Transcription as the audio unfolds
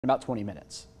in about 20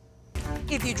 minutes.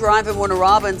 If you drive in Warner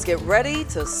Robins, get ready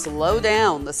to slow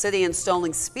down. The city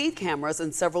installing speed cameras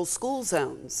in several school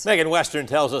zones. Megan Western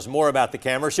tells us more about the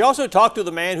camera. She also talked to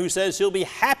the man who says he'll be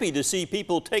happy to see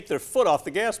people take their foot off the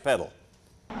gas pedal.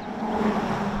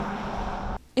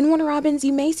 In Warner Robins,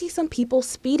 you may see some people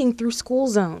speeding through school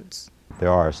zones.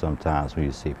 There are some times when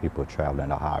you see people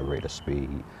traveling at a high rate of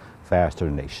speed, faster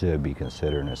than they should be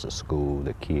considering it's a school,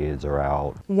 the kids are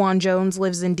out. Juan Jones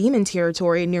lives in Demon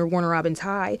territory near Warner Robins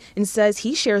High and says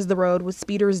he shares the road with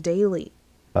speeders daily.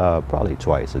 Probably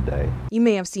twice a day. You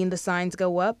may have seen the signs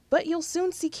go up, but you'll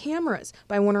soon see cameras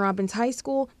by Warner Robins High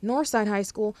School, Northside High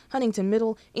School, Huntington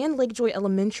Middle, and Lakejoy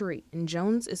Elementary, and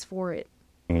Jones is for it.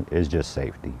 It's just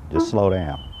safety. Just slow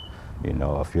down. You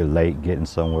know, if you're late getting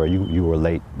somewhere, you were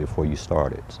late before you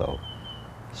started, so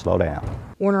slow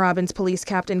down. Warner Robins Police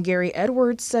Captain Gary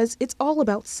Edwards says it's all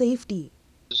about safety.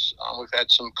 We've had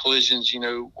some collisions, you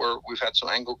know, where we've had some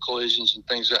angle collisions and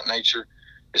things of that nature.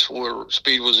 It's where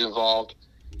speed was involved.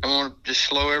 And we want to just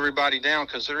slow everybody down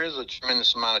because there is a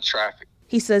tremendous amount of traffic.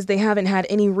 He says they haven't had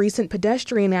any recent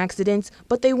pedestrian accidents,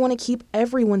 but they want to keep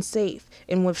everyone safe.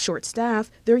 And with short staff,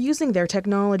 they're using their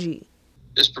technology.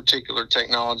 This particular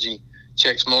technology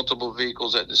checks multiple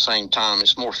vehicles at the same time.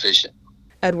 It's more efficient.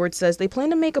 Edwards says they plan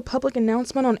to make a public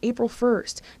announcement on April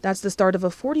 1st. That's the start of a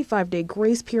 45-day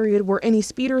grace period where any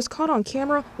speeders caught on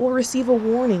camera will receive a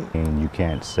warning. And you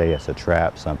can't say it's a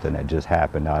trap, something that just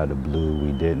happened out of the blue,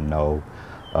 we didn't know.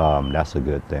 That's a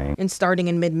good thing. And starting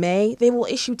in mid-May, they will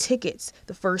issue tickets.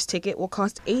 The first ticket will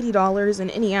cost $80 and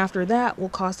any after that will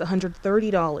cost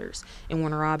 $130. In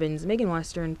Warner Robins, Megan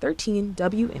Western, 13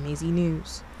 WMAZ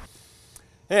News.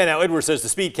 And now Edwards says the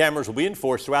speed cameras will be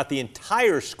enforced throughout the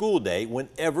entire school day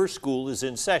whenever school is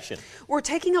in session. We're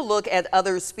taking a look at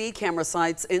other speed camera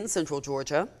sites in Central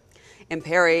Georgia. In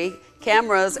Perry,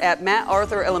 cameras at Matt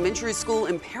Arthur Elementary School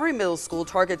and Perry Middle School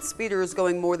target speeders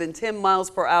going more than 10 miles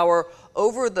per hour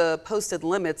over the posted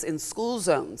limits in school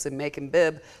zones. In Macon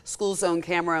Bibb, school zone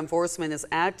camera enforcement is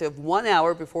active 1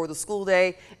 hour before the school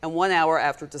day and 1 hour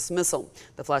after dismissal.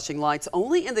 The flashing lights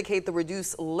only indicate the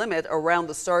reduced limit around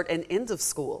the start and end of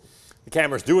school. The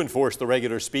cameras do enforce the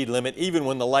regular speed limit even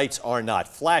when the lights are not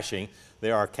flashing.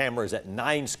 There are cameras at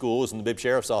 9 schools, and the Bibb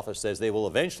Sheriff's Office says they will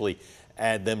eventually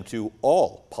add them to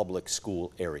all public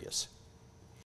school areas.